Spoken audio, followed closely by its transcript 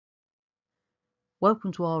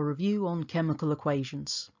Welcome to our review on chemical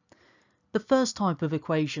equations. The first type of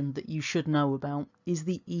equation that you should know about is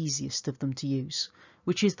the easiest of them to use,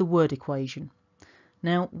 which is the word equation.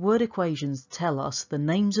 Now, word equations tell us the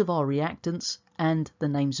names of our reactants and the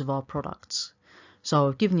names of our products. So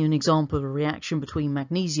I've given you an example of a reaction between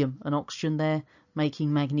magnesium and oxygen there,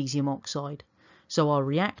 making magnesium oxide. So our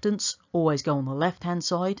reactants always go on the left-hand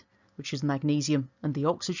side, which is magnesium and the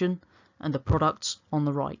oxygen, and the products on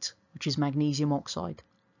the right, which is magnesium oxide.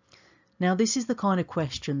 Now this is the kind of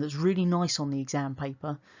question that's really nice on the exam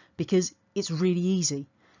paper because it's really easy.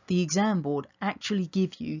 The exam board actually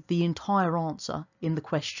give you the entire answer in the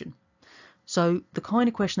question. So the kind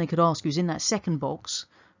of question they could ask you is in that second box,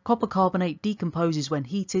 copper carbonate decomposes when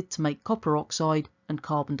heated to make copper oxide and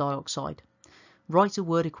carbon dioxide. Write a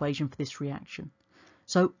word equation for this reaction.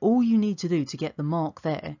 So all you need to do to get the mark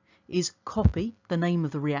there is copy the name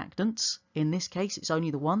of the reactants. In this case, it's only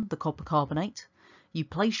the one, the copper carbonate. You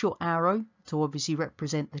place your arrow to obviously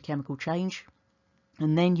represent the chemical change,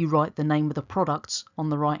 and then you write the name of the products on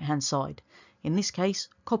the right hand side. In this case,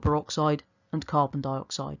 copper oxide and carbon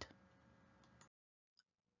dioxide.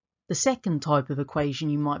 The second type of equation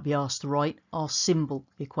you might be asked to write are symbol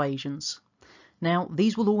equations. Now,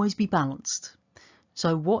 these will always be balanced.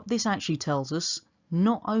 So what this actually tells us,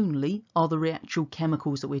 not only are the actual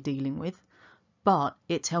chemicals that we're dealing with, but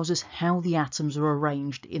it tells us how the atoms are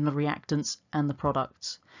arranged in the reactants and the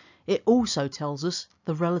products. It also tells us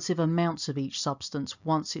the relative amounts of each substance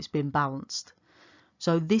once it's been balanced.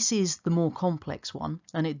 So this is the more complex one,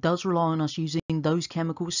 and it does rely on us using those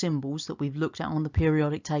chemical symbols that we've looked at on the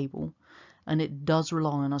periodic table, and it does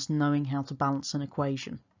rely on us knowing how to balance an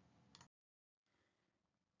equation.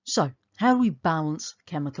 So, how do we balance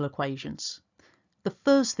chemical equations? The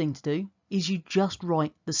first thing to do is you just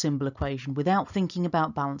write the symbol equation without thinking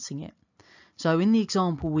about balancing it. So in the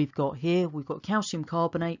example we've got here, we've got calcium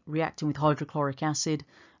carbonate reacting with hydrochloric acid,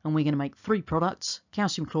 and we're going to make three products: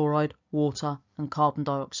 calcium chloride, water, and carbon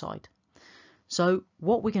dioxide. So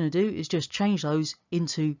what we're going to do is just change those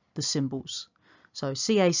into the symbols. So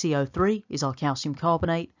CaCO3 is our calcium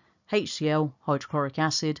carbonate, HCl, hydrochloric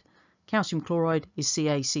acid, calcium chloride is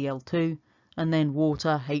CaCl2, and then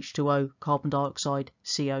water, H2O, carbon dioxide,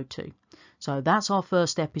 CO2. So that's our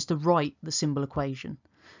first step, is to write the symbol equation.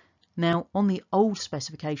 Now on the old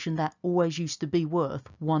specification, that always used to be worth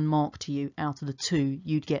 1 mark to you out of the 2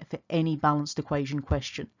 you'd get for any balanced equation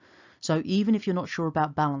question. So even if you're not sure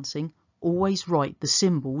about balancing, always write the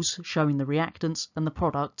symbols showing the reactants and the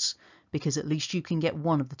products, because at least you can get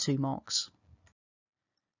 1 of the 2 marks.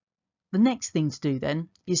 The next thing to do then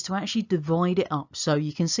is to actually divide it up. So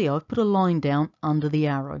you can see I've put a line down under the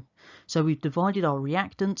arrow. So we've divided our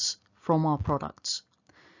reactants from our products.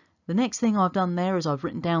 The next thing I've done there is I've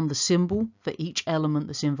written down the symbol for each element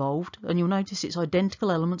that's involved, and you'll notice it's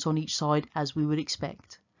identical elements on each side as we would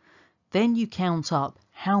expect. Then you count up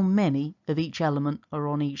how many of each element are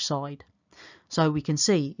on each side. So we can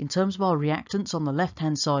see in terms of our reactants on the left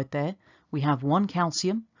hand side there, we have 1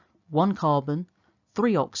 calcium, 1 carbon,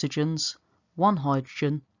 3 oxygens, 1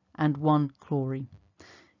 hydrogen, and 1 chlorine.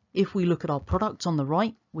 If we look at our products on the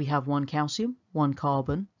right, we have 1 calcium, 1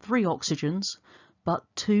 carbon, 3 oxygens, but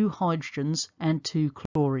 2 hydrogens and 2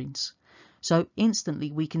 chlorines. So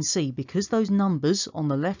instantly we can see, because those numbers on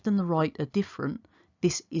the left and the right are different,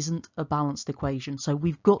 this isn't a balanced equation. So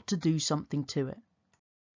we've got to do something to it.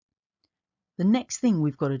 The next thing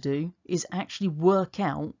we've got to do is actually work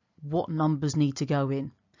out what numbers need to go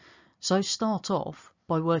in. So start off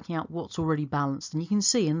by working out what's already balanced, and you can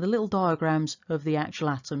see in the little diagrams of the actual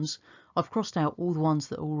atoms, I've crossed out all the ones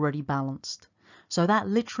that are already balanced. So that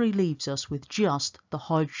literally leaves us with just the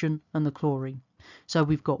hydrogen and the chlorine. So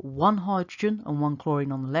we've got 1 hydrogen and 1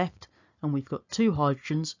 chlorine on the left, and we've got 2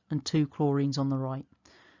 hydrogens and 2 chlorines on the right.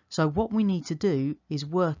 So what we need to do is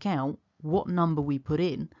work out what number we put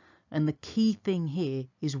in, and the key thing here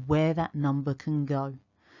is where that number can go.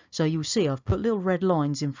 So you'll see I've put little red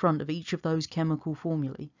lines in front of each of those chemical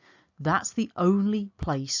formulae. That's the only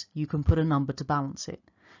place you can put a number to balance it.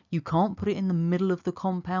 You can't put it in the middle of the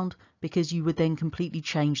compound, because you would then completely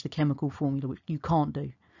change the chemical formula, which you can't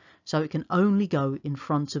do. So it can only go in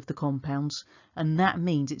front of the compounds, and that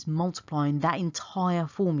means it's multiplying that entire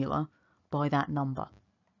formula by that number.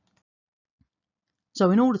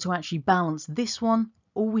 So in order to actually balance this one,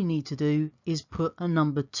 all we need to do is put a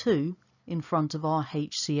number 2 in front of our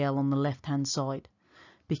HCl on the left hand side.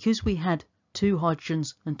 Because we had 2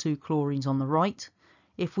 hydrogens and 2 chlorines on the right,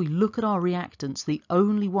 if we look at our reactants, the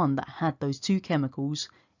only one that had those 2 chemicals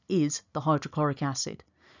is the hydrochloric acid.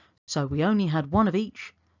 So we only had 1 of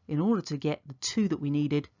each. In order to get the 2 that we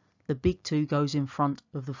needed, the big 2 goes in front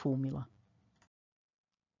of the formula.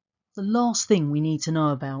 The last thing we need to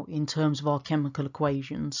know about in terms of our chemical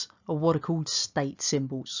equations are what are called state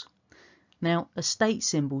symbols. Now, a state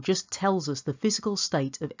symbol just tells us the physical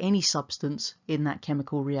state of any substance in that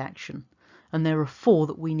chemical reaction, and there are 4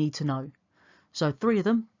 that we need to know. So 3 of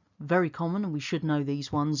them, very common, and we should know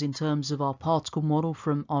these ones in terms of our particle model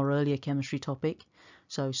from our earlier chemistry topic.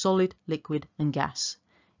 So solid, liquid and gas.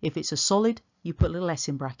 If it's a solid, you put a little s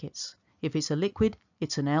in brackets. If it's a liquid,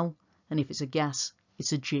 it's an L, and if it's a gas,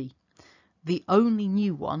 it's a G. The only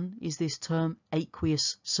new one is this term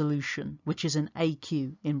aqueous solution, which is an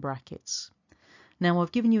AQ in brackets. Now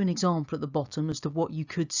I've given you an example at the bottom as to what you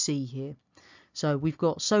could see here. So we've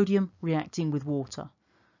got sodium reacting with water.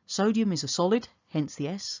 Sodium is a solid, hence the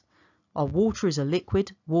S. Our water is a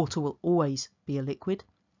liquid, water will always be a liquid.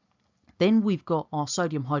 Then we've got our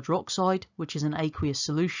sodium hydroxide, which is an aqueous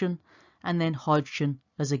solution, and then hydrogen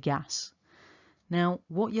as a gas. Now,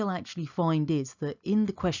 what you'll actually find is that in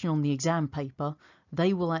the question on the exam paper,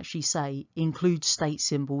 they will actually say include state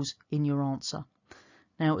symbols in your answer.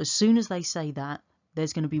 Now, as soon as they say that,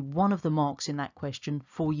 there's going to be one of the marks in that question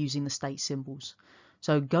for using the state symbols.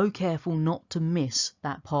 So go careful not to miss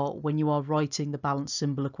that part when you are writing the balanced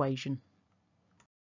symbol equation.